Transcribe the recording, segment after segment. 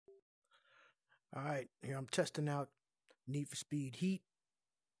Alright, here I'm testing out Need for Speed Heat,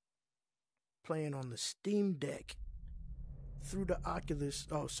 playing on the Steam Deck through the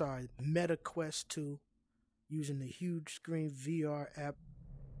Meta Quest 2, using the HugeScreenvr app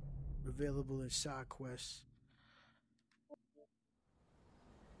available in SideQuest.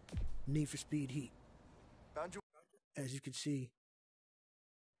 Need for Speed Heat. As you can see,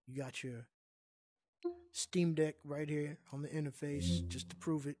 you got your Steam Deck right here on the interface, just to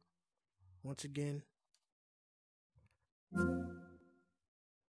prove it. Once again,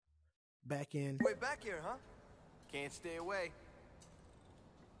 back in. Way back here, huh? Can't stay away.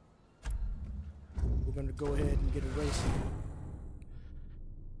 We're gonna go ahead and get a race.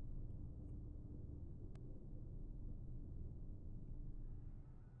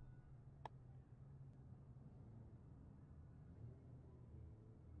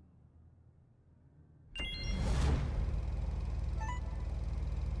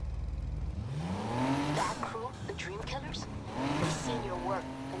 They've seen your work,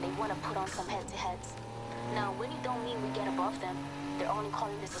 and they want to put on some head-to-heads. Now, when you don't mean we get above them, they're only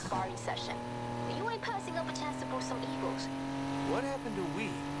calling this a sparring session. But you ain't passing up a chance to bruise some egos. What happened to we?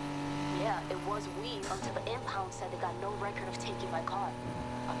 Yeah, it was we until the impound said they got no record of taking my car.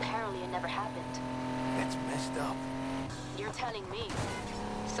 Apparently, it never happened. That's messed up. You're telling me.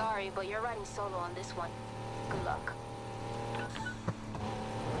 Sorry, but you're riding solo on this one. Good luck.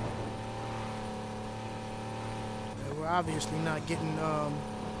 We're obviously not getting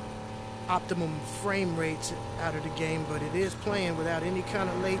optimum frame rates out of the game, but it is playing without any kind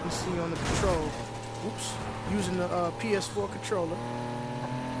of latency on the control. Oops, using the PS4 controller.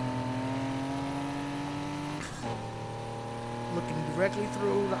 Looking directly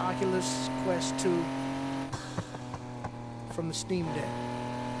through the Oculus Quest 2 from the Steam Deck.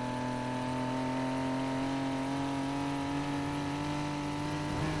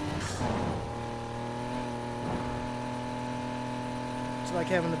 It's like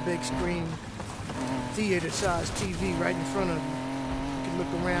having a big screen, theater-sized TV right in front of you. You can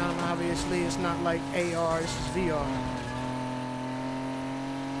look around. Obviously, it's not like AR, this is VR.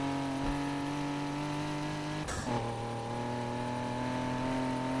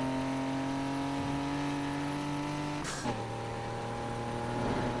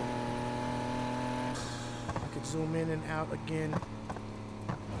 You can zoom in and out again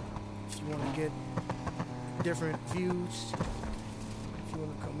if you want to get different views. If you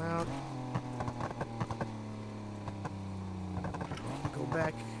want to come out, go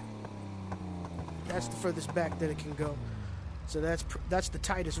back. That's the furthest back that it can go. So that's the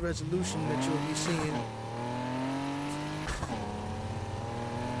tightest resolution that you'll be seeing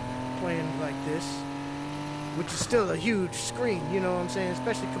playing like this, which is still a huge screen, you know what I'm saying?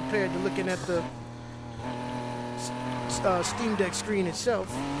 Especially compared to looking at the Steam Deck screen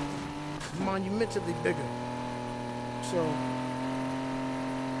itself, monumentally bigger. So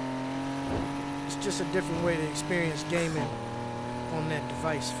it's just a different way to experience gaming on that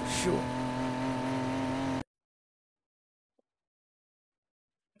device for sure.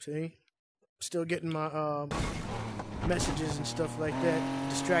 See? Still getting my messages and stuff like that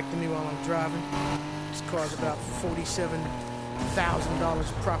distracting me while I'm driving. This car's about $47,000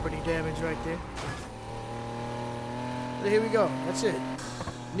 of property damage right there. But here we go. That's it.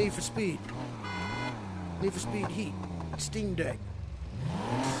 Need for Speed. Need for Speed Heat. Steam Deck.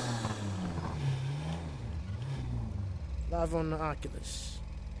 Live on the Oculus.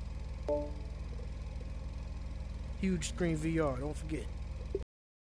 HugeScreenvr, don't forget.